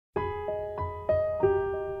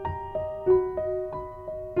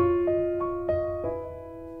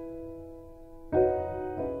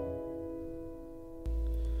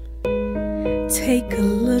Take a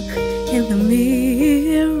look in the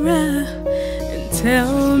mirror and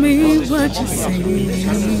tell me what you see.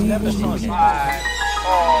 A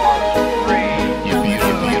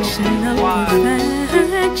reflection of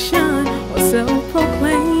perfection or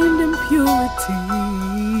self-proclaimed impurity.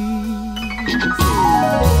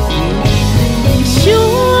 Be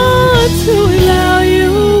sure to allow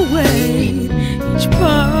you weight each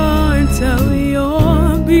part of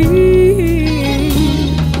your being,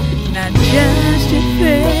 not just your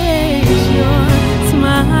face, your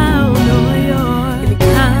smile, nor your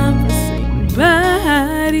encompassing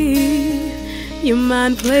body. Your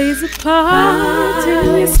mind plays a part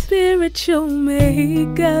in your spiritual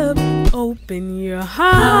makeup. Open your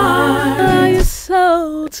heart, allow your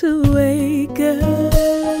soul to wake up.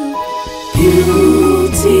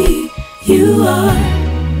 Beauty, you are.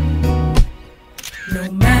 No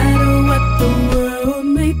matter what the world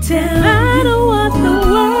may tell, no matter what the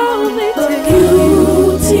world may tell,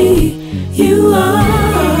 beauty, you are.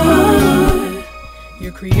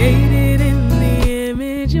 You're created in the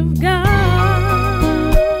image of God.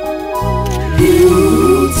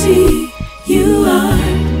 Beauty, you are.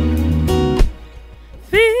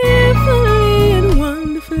 Fearfully and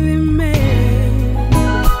wonderfully made.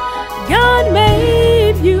 God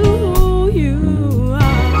made you who you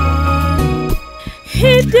are.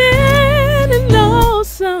 He did an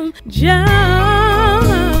awesome job.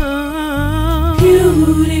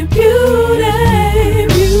 Beauty, beauty,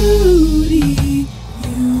 beauty,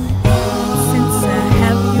 you are. Since I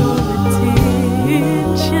have your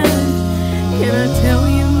attention, can I tell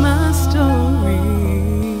you my story?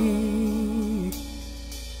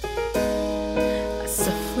 I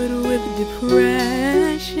suffered with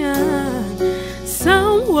depression,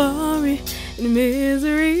 some worry and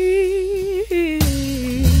misery.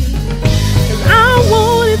 I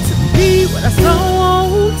wanted to be what I saw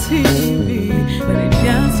on TV, but it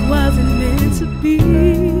just wasn't meant to be.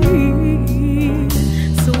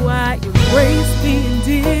 So I embraced being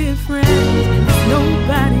different.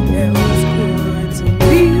 Nobody else could to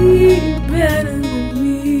be better than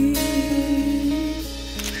me.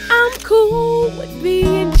 I'm cool with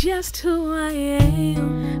being just who I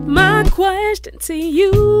am. My question to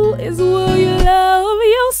you is, will you love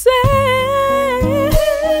yourself?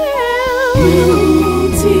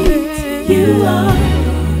 Beauty, you are.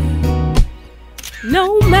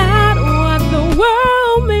 No matter what the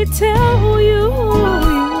world may tell you, you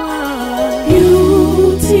are.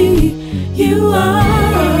 Beauty, you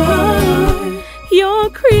are. You're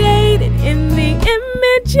created in the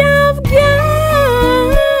image of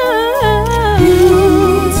God.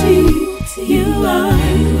 Beauty, you are.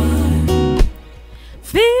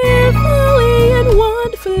 Fearfully and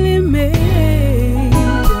wonderfully made.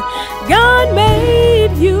 God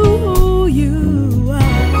made you who you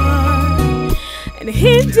are, and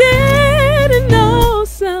He did an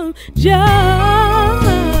awesome job.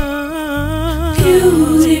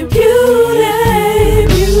 Beauty, beauty.